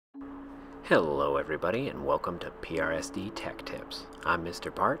Hello everybody and welcome to PRSD Tech Tips. I'm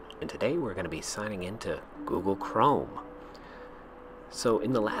Mr. Bart and today we're going to be signing into Google Chrome. So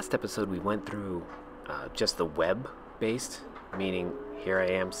in the last episode we went through just the web-based, meaning here I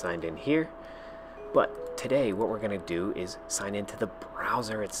am signed in here. But today what we're going to do is sign into the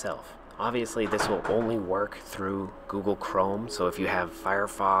browser itself. Obviously this will only work through Google Chrome, so if you have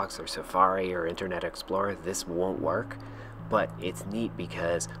Firefox or Safari or Internet Explorer, this won't work. But it's neat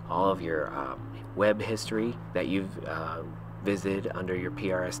because all of your web history that you've visited under your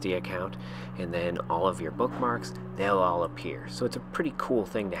PRSD account, and then all of your bookmarks, they'll all appear. So it's a pretty cool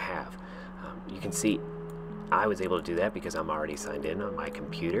thing to have. You can see I was able to do that because I'm already signed in on my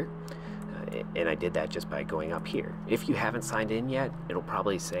computer, and I did that just by going up here. If you haven't signed in yet, it'll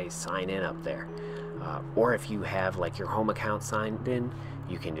probably say sign in up there. Or if you have like your home account signed in,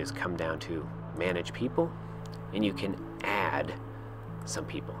 you can just come down to manage people, and you can add some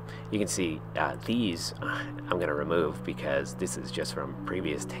people. You can see these I'm going to remove because this is just from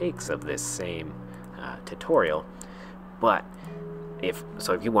previous takes of this same tutorial. But if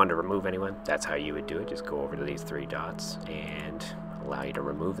you wanted to remove anyone, that's how you would do it. Just go over to these three dots and allow you to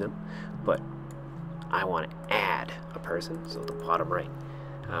remove them. But I want to add a person, so the bottom right.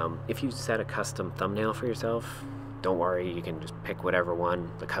 If you set a custom thumbnail for yourself, don't worry, you can just pick whatever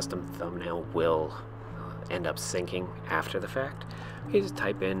one. The custom thumbnail will end up syncing after the fact. You just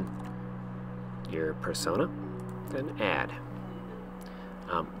type in your persona, then add.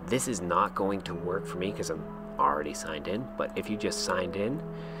 This is not going to work for me because I'm already signed in, but if you just signed in,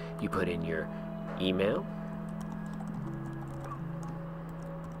 you put in your email,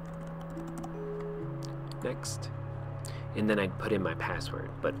 next, and then I'd put in my password,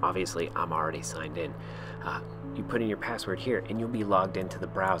 but obviously I'm already signed in. You put in your password here and you'll be logged into the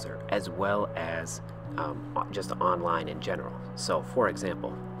browser as well as just online in general. So for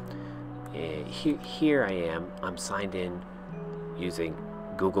example, here I am, I'm signed in using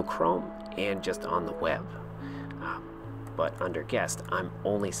Google Chrome and just on the web. But under guest, I'm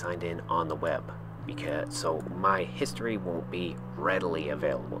only signed in on the web, so my history won't be readily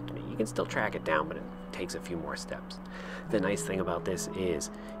available to me. You can still track it down, but it takes a few more steps. The nice thing about this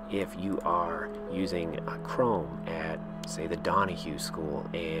is if you are using Chrome at, say, the Donahue School,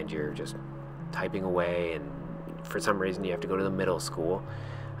 and you're just typing away and for some reason you have to go to the middle school,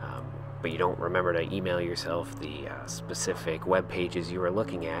 but you don't remember to email yourself the specific web pages you were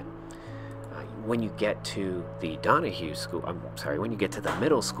looking at, when you get to the Donahue School, when you get to the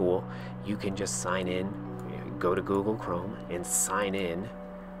middle school, you can just sign in, go to Google Chrome and sign in,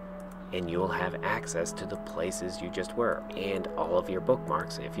 and you'll have access to the places you just were and all of your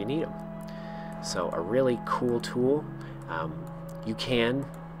bookmarks if you need them. So a really cool tool. You can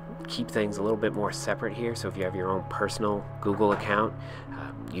keep things a little bit more separate here, so if you have your own personal Google account,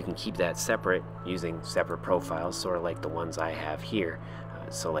 you can keep that separate using separate profiles, sort of like the ones I have here.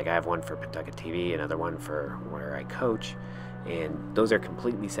 So like I have one for Pawtucket TV, another one for where I coach, and those are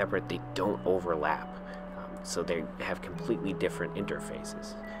completely separate. They don't overlap, so they have completely different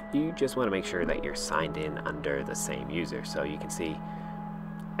interfaces. You just want to make sure that you're signed in under the same user. So you can see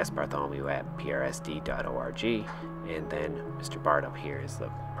sbartholomew at prsd.org, and then Mr. Bart up here is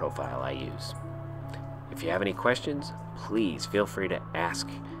the profile I use. If you have any questions, please feel free to ask,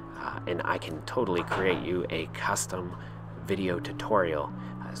 and I can totally create you a custom video tutorial.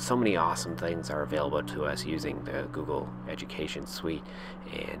 So many awesome things are available to us using the Google Education Suite,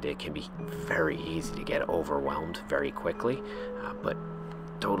 and it can be very easy to get overwhelmed very quickly, but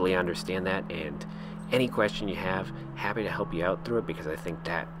totally understand that, and any question you have, happy to help you out through it, because I think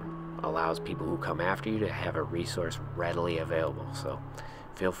that allows people who come after you to have a resource readily available. So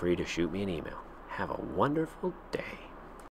feel free to shoot me an email. Have a wonderful day.